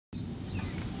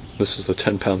This is a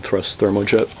 10-pound thrust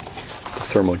thermojet.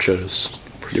 The thermojet is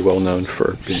pretty well known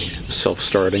for being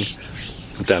self-starting.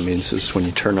 What that means is when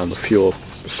you turn on the fuel,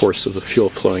 the force of the fuel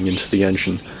flowing into the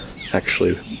engine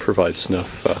actually provides enough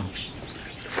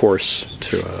force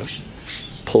to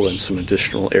pull in some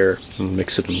additional air and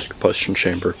mix it in the combustion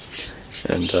chamber,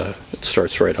 and it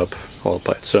starts right up all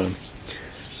by its own.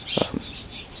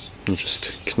 You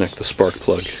just connect the spark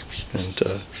plug and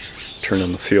turn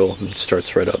on the fuel, and it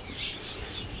starts right up.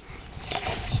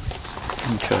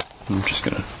 Okay, I'm just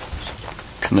going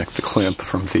to connect the clamp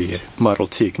from the Model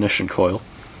T ignition coil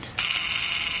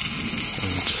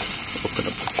and open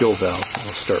up the fuel valve, and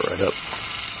it'll start right up.